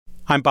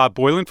I'm Bob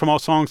Boylan from All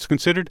Songs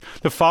Considered.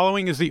 The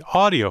following is the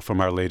audio from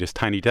our latest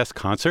Tiny Desk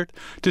concert.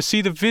 To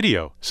see the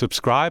video,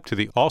 subscribe to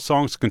the All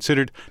Songs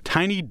Considered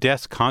Tiny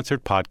Desk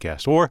Concert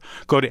podcast or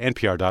go to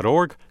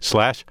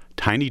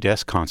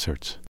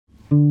npr.org/tinydeskconcerts.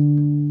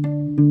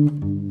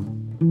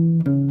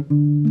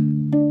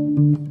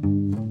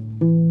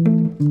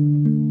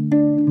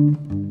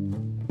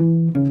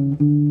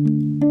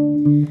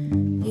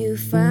 You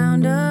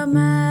found a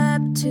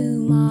map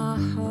to my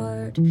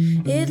heart.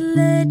 It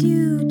led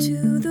you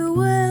to the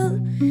well.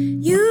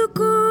 You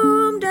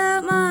combed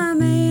out my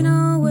mane.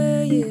 I'll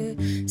wear your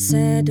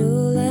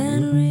saddle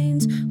and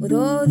reins with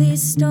all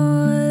these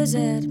stars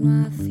at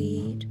my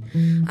feet.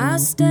 I'll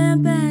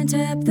stamp and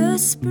tap the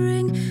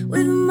spring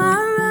with my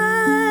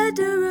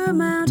rider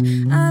mount.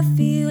 I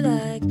feel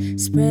like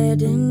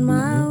spreading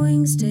my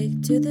wings,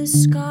 take to the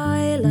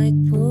sky like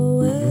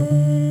poetry.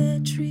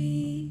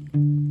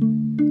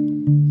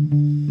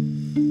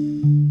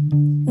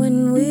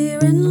 When we're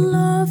in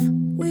love,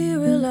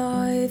 we're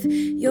alive.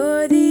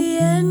 You're the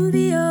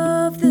envy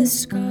of the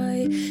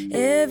sky.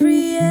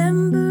 Every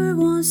ember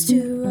wants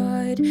to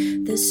ride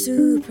the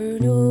supernova.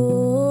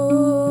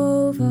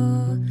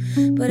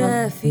 But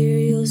I fear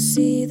you'll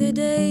see the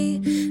day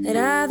that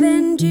I've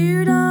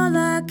endured all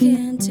I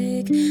can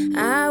take.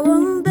 I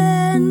won't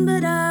bend,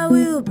 but I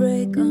will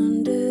break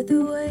under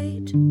the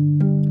weight.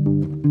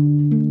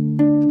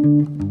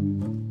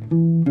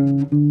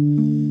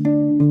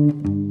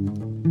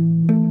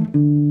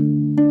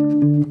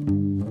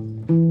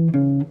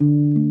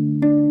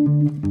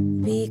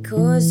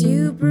 Because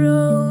you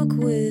broke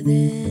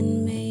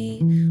within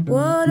me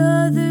what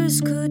others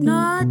could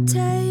not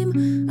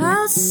tame.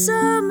 I'll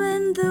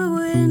summon the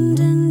wind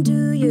and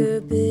do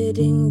your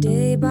bidding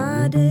day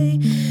by day.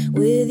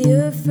 With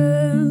your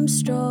firm,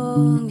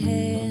 strong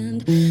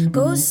hand,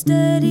 go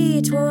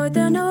steady toward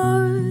the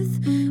north.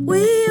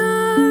 We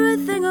are a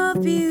thing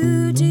of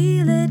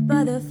beauty, lit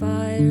by the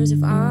fires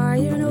of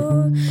iron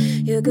ore.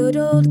 Your good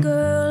old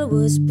girl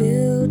was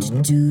built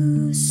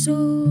to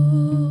soar.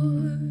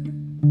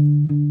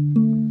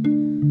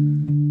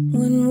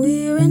 When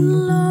we're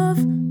in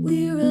love,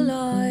 we're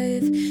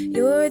alive.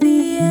 You're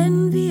the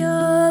envy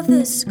of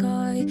the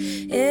sky.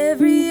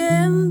 Every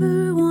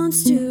ember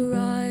wants to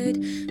ride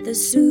the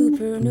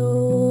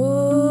supernova.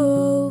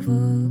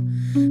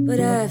 But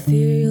I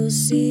fear you'll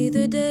see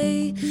the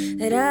day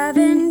that I've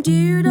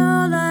endured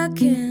all I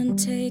can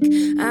take.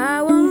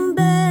 I won't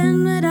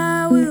bend, but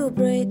I will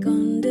break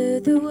under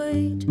the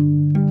weight.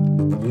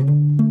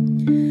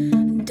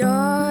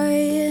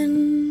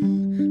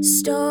 Dying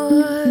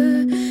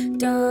star,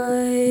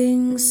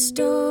 dying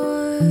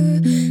star,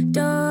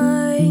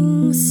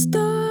 dying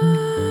star.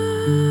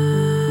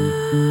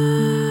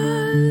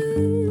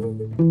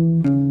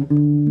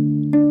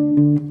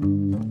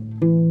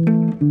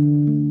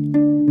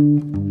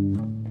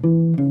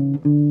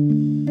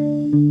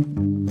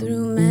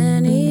 Through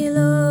many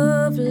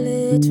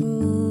love-lit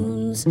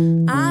moons,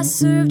 I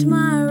served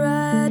my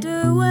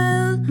rider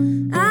well.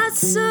 I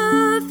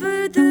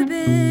suffered the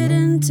bit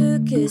and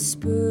took his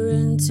spur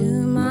into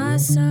my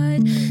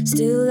side.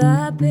 Still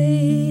I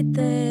paid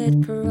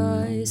that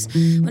price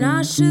when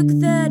I shook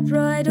that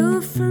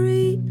bridle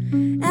free,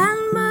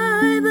 and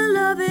my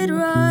beloved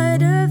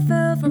rider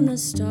fell from the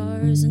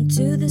stars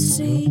into the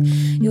sea.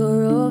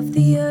 You're off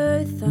the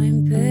earth,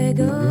 I'm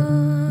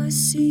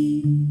Pegasus.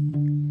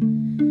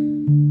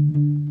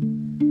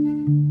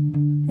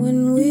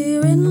 When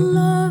we're in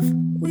love,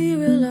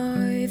 we're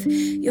alive.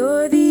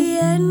 You're the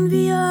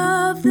envy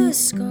of the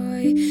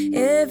sky.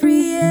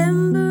 Every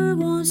ember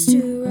wants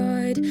to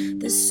ride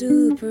the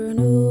supernova.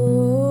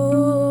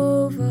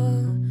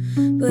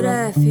 But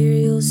I fear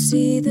you'll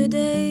see the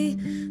day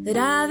that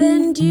I've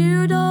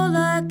endured all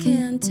I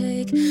can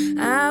take.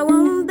 I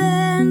won't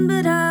bend,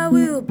 but I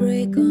will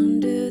break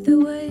under the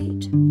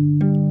weight.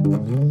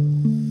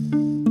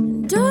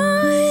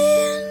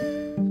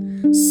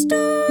 Dying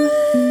star,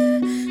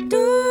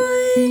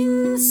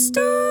 dying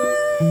star,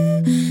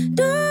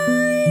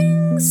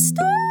 dying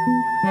star.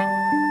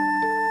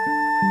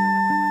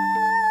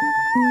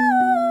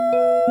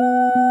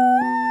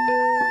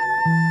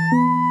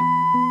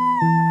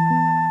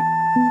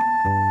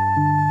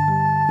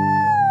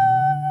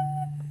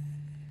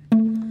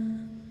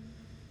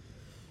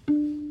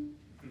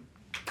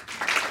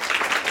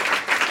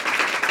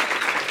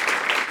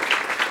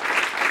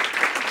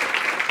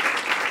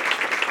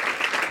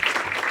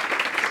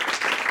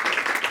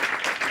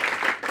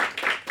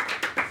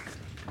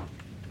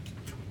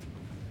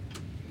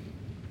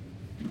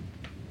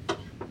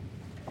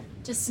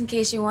 Just in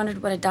case you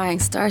wondered what a dying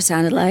star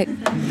sounded like.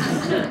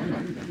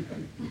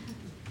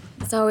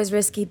 It's always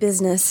risky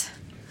business,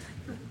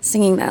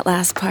 singing that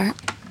last part.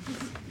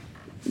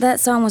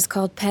 That song was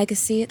called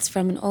Pegasus. It's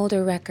from an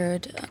older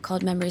record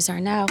called Memories Are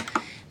Now.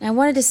 And I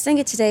wanted to sing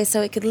it today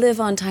so it could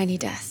live on Tiny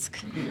Desk.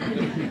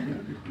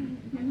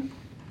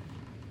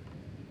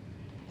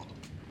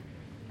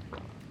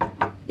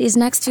 These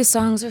next two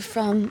songs are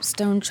from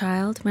Stone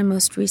Child, my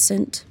most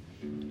recent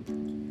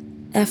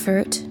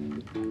effort.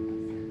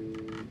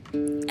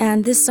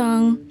 And this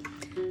song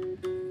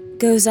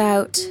goes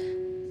out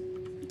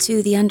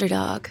to the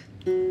underdog.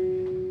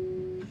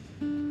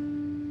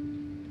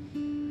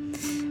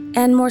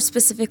 And more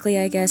specifically,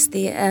 I guess,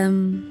 the,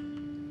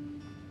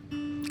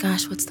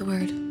 what's the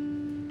word?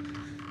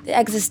 The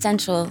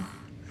existential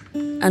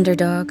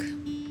underdog.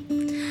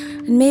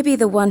 And maybe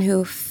the one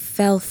who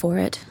fell for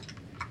it.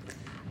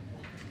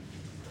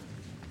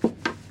 Let's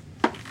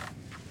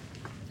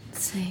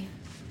see.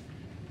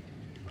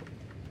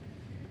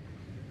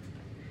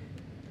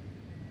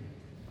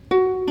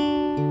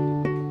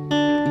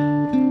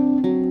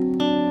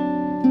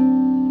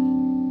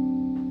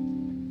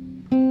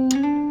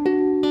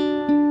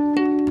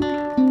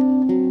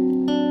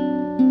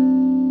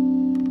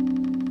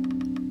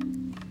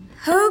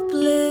 Hope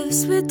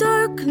lives with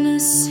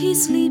darkness, he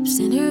sleeps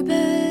in her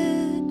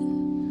bed.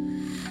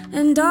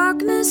 And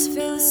darkness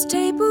fills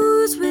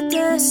tables with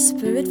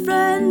desperate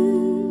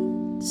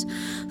friends.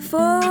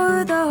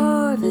 For the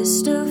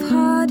harvest of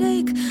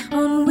heartache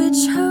on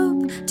which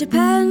hope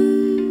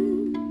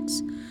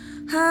depends.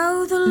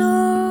 How the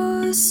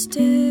lost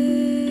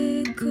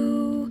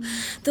echo,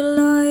 the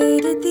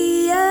light at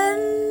the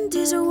end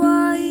is a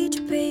white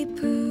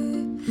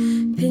paper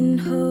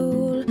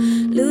pinhole,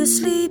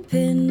 loosely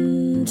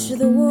pinned to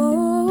the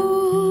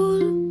wall.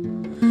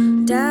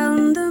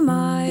 Down the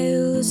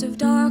miles of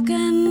dark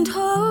and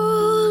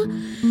hall,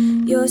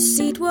 your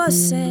seat was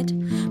set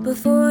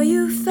before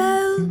you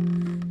fell,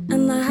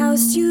 and the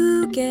house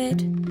you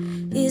get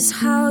is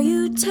how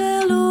you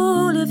tell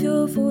all of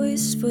your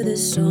voice for the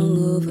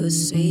song of a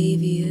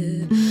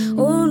savior,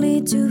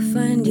 only to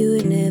find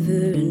you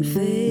never in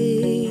favor.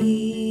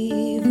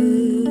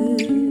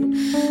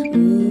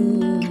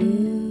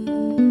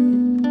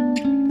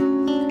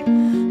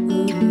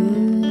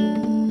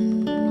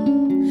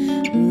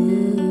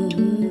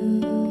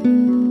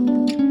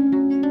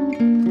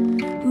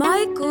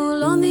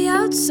 Michael on the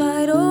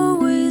outside,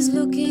 always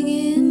looking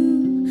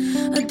in,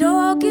 a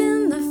dog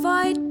in the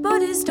fight,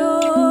 but his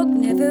dog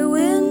never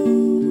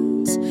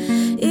wins.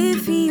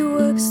 If he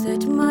works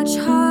that much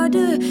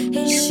harder,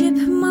 his ship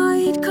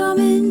might come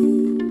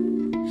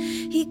in.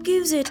 He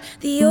gives it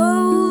the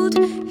old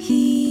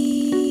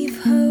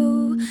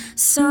heave-ho,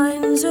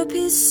 signs up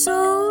his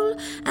soul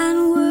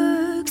and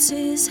works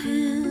his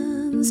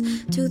hands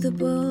to the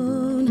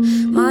bone.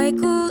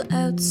 Michael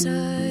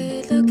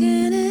outside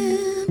looking in.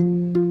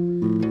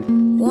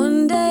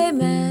 One day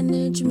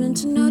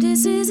management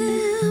notices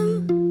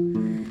him.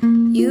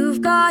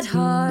 You've got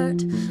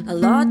heart, a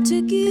lot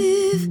to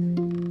give.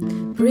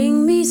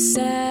 Bring me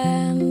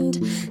sand,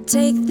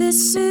 take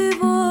this sieve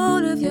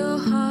all of your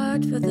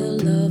heart for the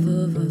love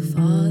of a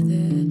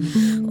father,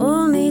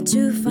 only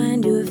to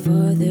find you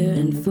farther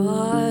and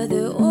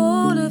farther.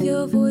 All of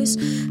your voice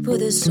for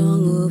the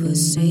song of a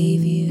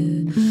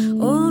savior,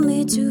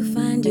 only to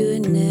find you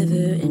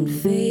never in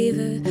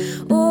favor.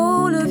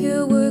 All of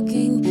your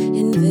working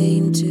in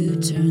vain to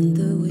turn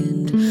the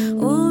wind,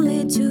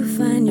 only to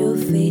find your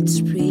fates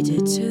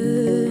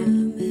predetermined.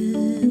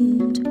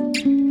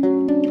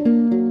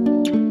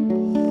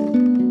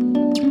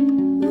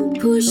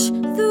 Push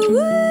the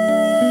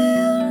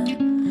wheel,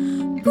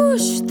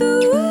 push the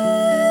wheel,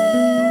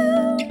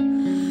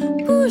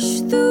 push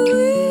the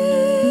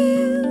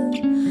wheel,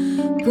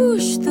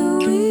 push the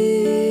wheel,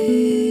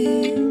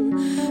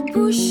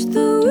 push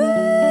the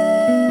wheel,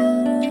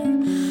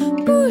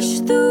 push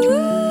the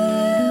wheel,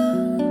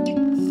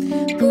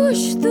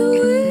 push the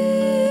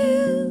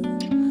wheel,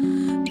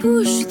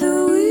 push the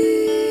wheel.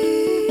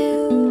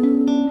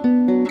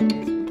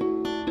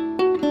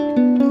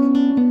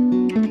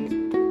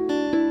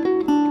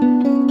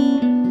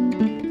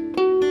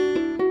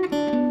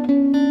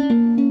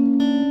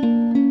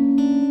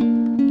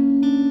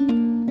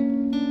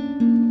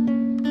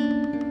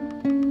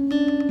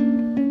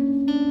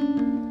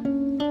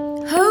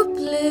 Hope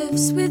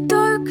lives with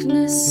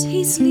darkness,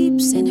 he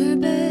sleeps in her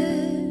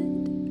bed.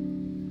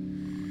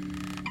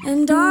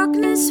 And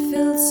darkness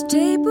fills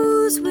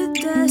tables with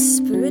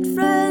desperate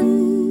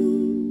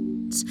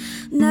friends.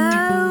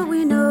 Now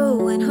we know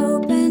when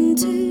hope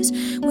enters,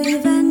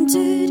 we've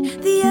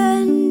entered the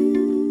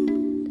end.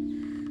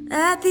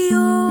 At the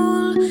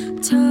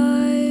all-time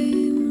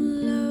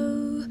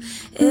low,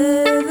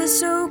 ever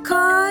so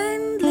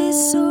kindly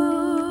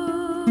softening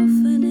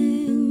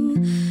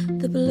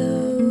the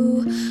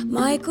blow.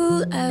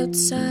 Michael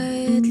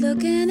outside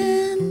looking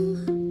in.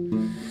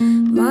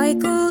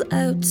 Michael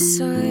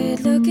outside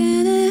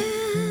looking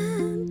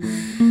in.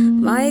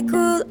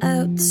 Michael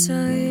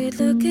outside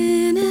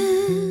looking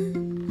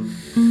in.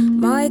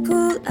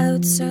 Michael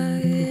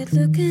outside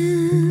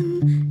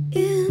looking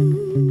in.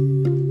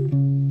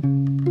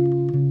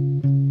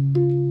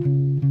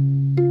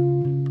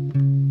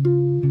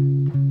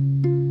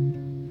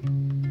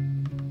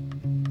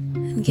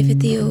 And give it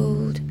the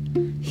old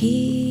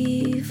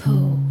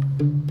heave-ho.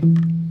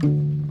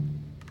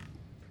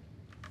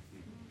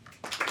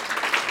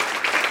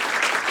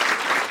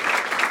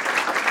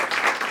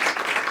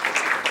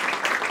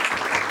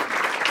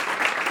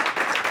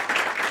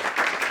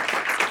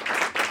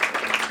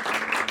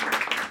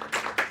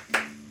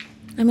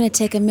 I'm going to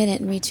take a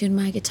minute and retune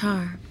my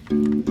guitar.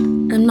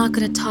 I'm not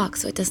going to talk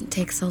so it doesn't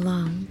take so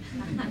long.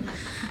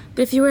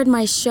 But if you were in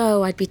my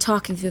show, I'd be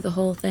talking through the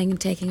whole thing and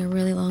taking a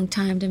really long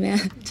time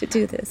to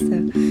do this. So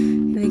here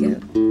we go.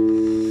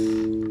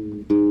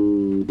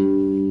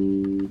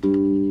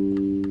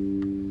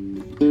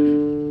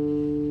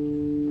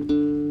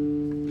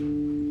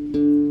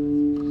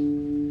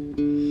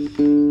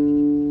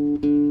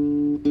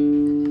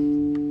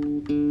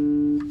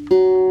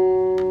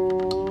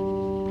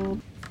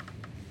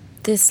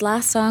 This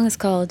last song is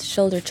called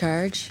Shoulder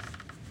Charge.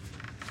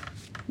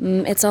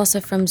 It's also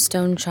from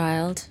Stone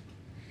Child.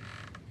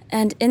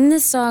 And in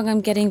this song,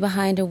 I'm getting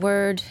behind a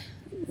word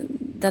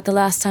that the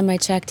last time I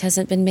checked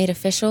hasn't been made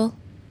official.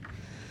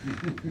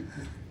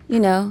 You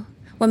know,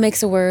 what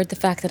makes a word? The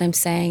fact that I'm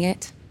saying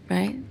it,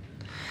 right?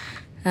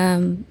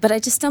 But I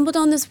just stumbled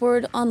on this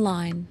word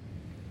online,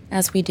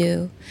 as we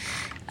do.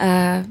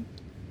 And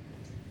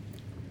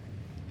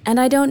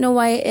I don't know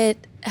why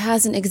it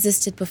hasn't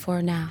existed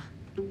before now.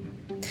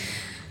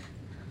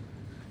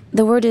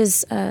 The word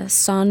is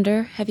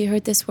sonder. Have you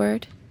heard this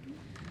word?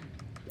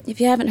 If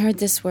you haven't heard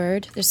this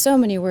word, there's so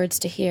many words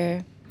to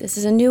hear. This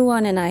is a new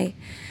one, and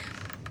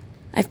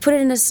I've put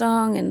it in a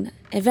song, and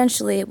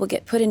eventually it will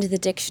get put into the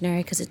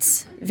dictionary because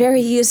it's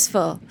very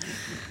useful.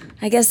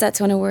 I guess that's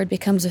when a word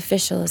becomes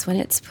official, is when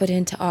it's put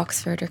into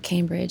Oxford or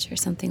Cambridge or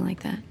something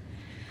like that.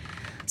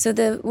 So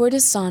the word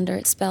is sonder.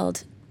 It's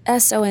spelled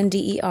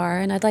S-O-N-D-E-R,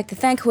 and I'd like to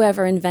thank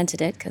whoever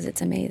invented it because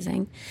it's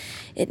amazing.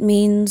 It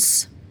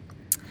means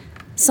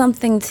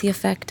something to the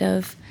effect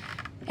of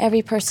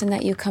every person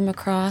that you come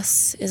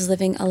across is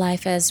living a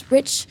life as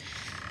rich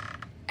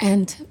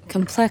and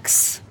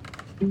complex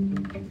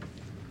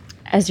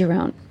as your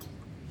own.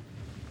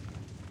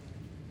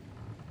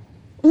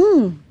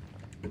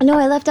 No,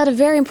 I left out a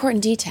very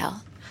important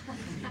detail.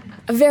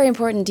 A very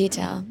important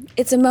detail.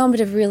 It's a moment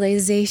of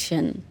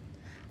realization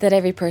that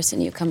every person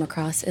you come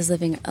across is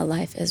living a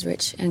life as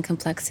rich and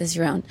complex as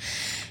your own.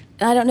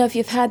 And I don't know if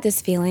you've had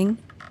this feeling,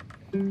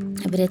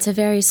 but it's a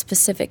very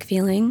specific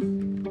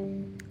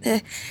feeling.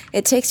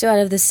 It takes you out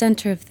of the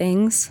center of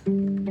things,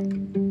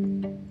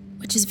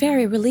 which is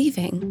very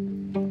relieving.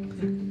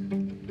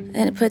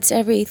 And it puts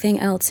everything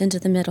else into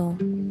the middle.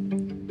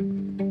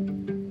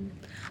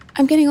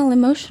 I'm getting all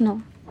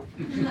emotional.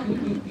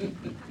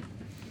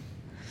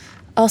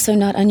 Also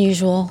not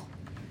unusual.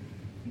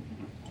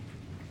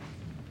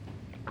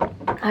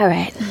 All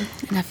right,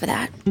 enough of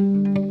that.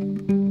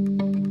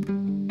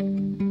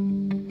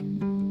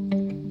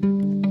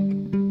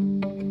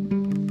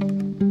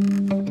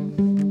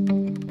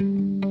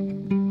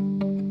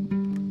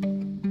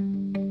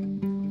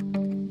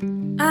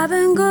 I've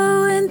been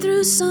going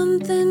through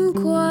something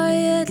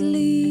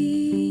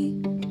quietly,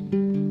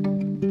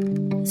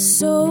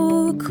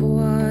 so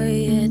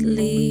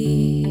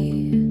quietly.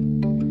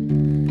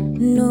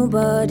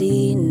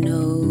 Nobody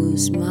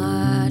knows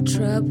my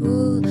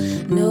trouble,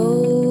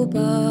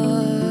 nobody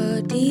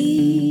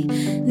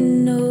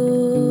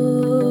knows.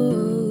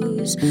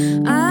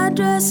 I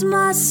dress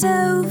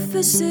myself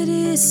for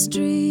city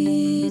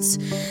streets,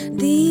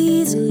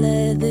 these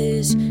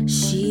leathers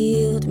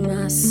shield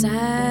my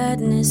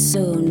sadness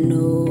so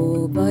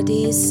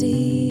nobody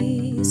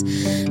sees,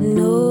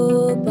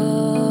 nobody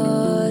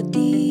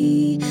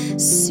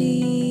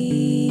sees,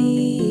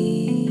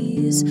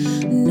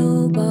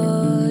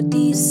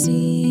 nobody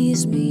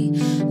sees me,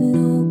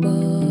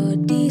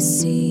 nobody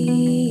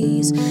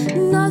sees,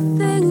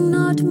 nothing,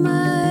 not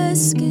my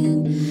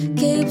skin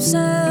keeps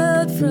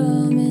out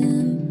from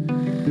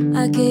in.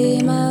 I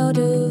came out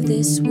of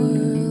this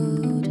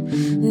world,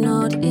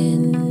 not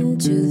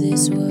into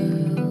this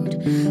world.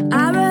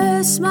 I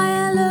rehearse my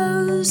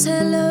hellos,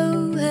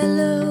 hello,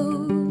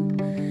 hello,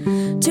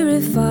 to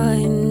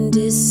refine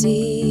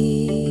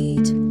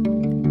deceit,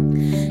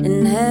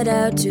 and head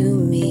out to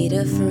meet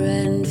a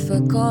friend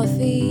for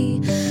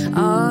coffee,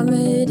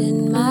 armored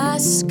in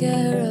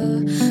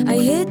mascara. I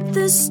hit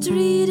the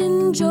street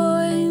and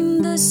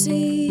join the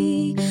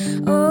sea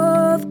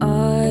of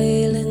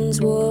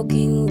islands,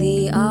 walking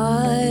the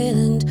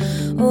island,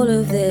 all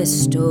of their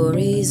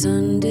stories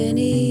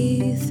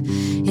underneath,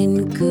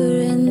 in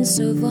currents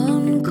of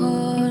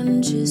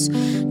unconscious,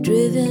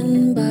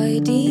 driven by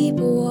deep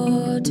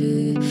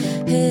water,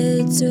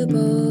 heads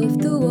above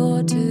the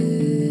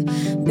water,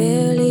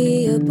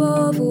 barely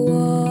above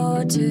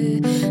water.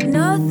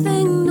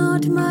 Nothing,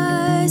 not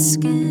my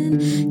skin,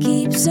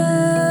 keeps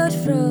out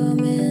from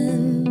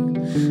in.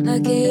 I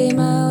came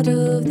out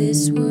of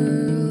this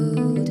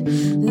world,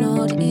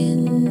 not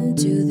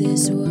into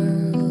this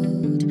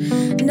world.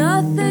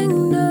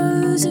 Nothing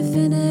knows a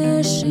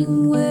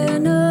finishing where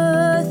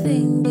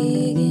nothing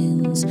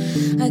begins.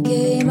 I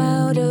came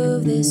out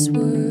of this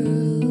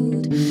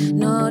world,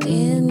 not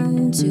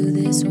into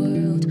this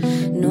world,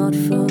 not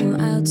from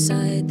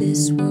outside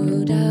this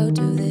world, out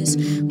of this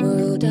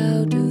world,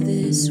 out of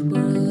this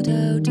world,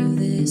 out of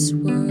this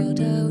world,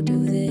 out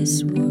of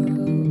this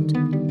world.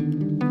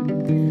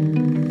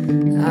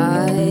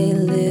 I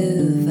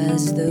live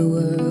as the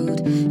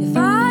world. If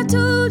I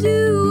told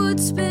you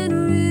what's been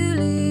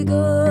really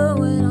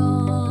going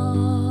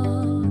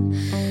on,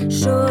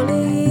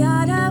 surely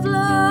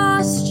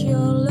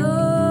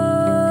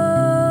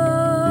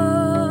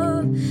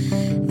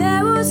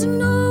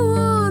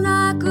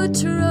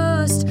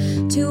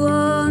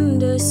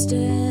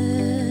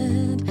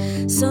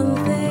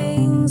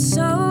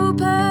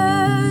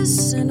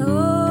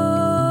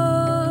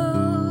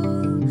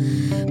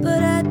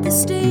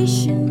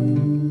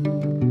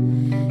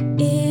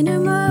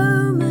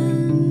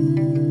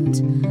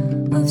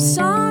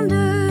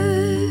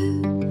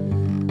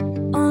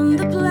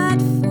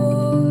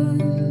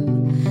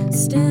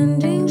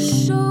standing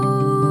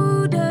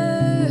shoulder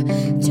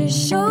to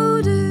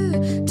shoulder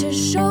to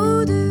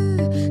shoulder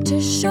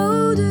to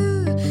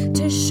shoulder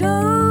to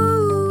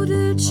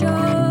shoulder charge,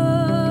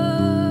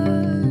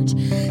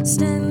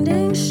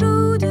 standing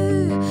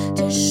shoulder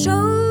to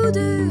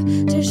shoulder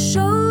to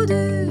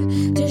shoulder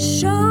to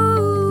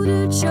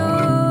shoulder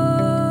charge.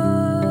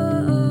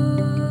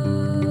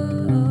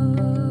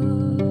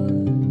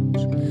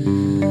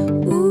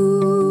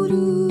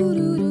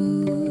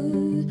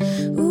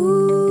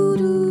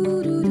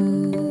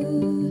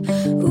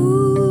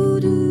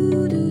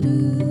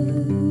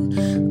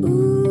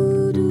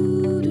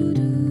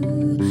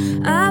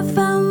 I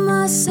found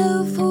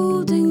myself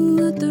holding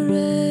the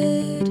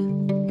thread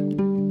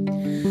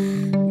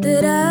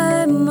that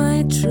I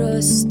might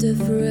trust a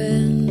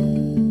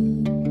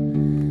friend,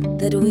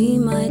 that we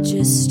might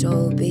just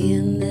all be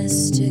in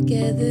this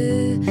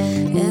together.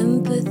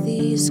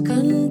 Empathy's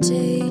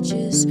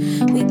contagious.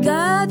 We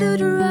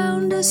gathered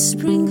around a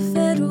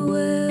spring-fed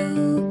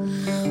well.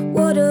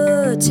 What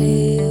a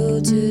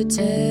tale to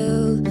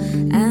tell,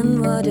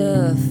 and what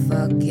a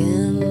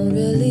fucking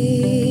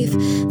relief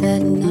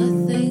that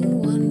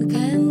nothing one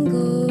can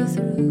go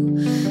through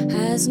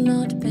has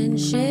not been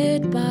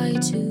shared by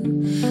two.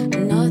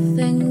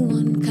 Nothing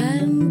one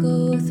can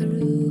go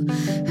through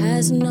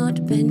has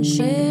not been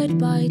shared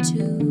by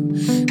two.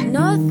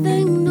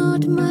 Nothing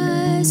not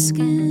my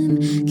skin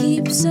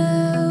keeps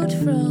out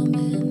from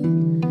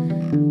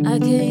in. I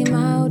came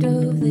out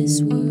of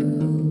this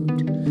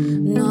world,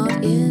 not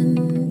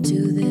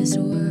into this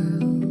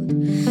world.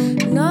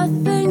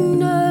 Nothing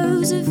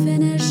knows a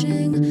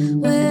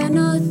finishing where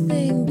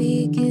nothing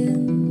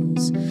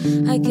begins.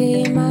 I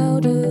came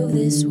out of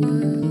this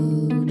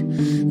world,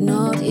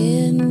 not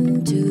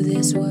into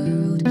this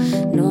world,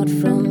 not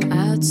from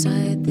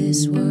outside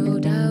this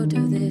world, out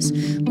of this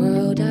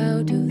world,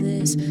 out of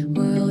this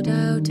world,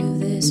 out of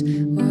this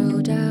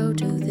world,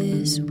 out of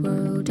this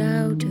world,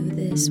 out of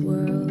this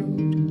world.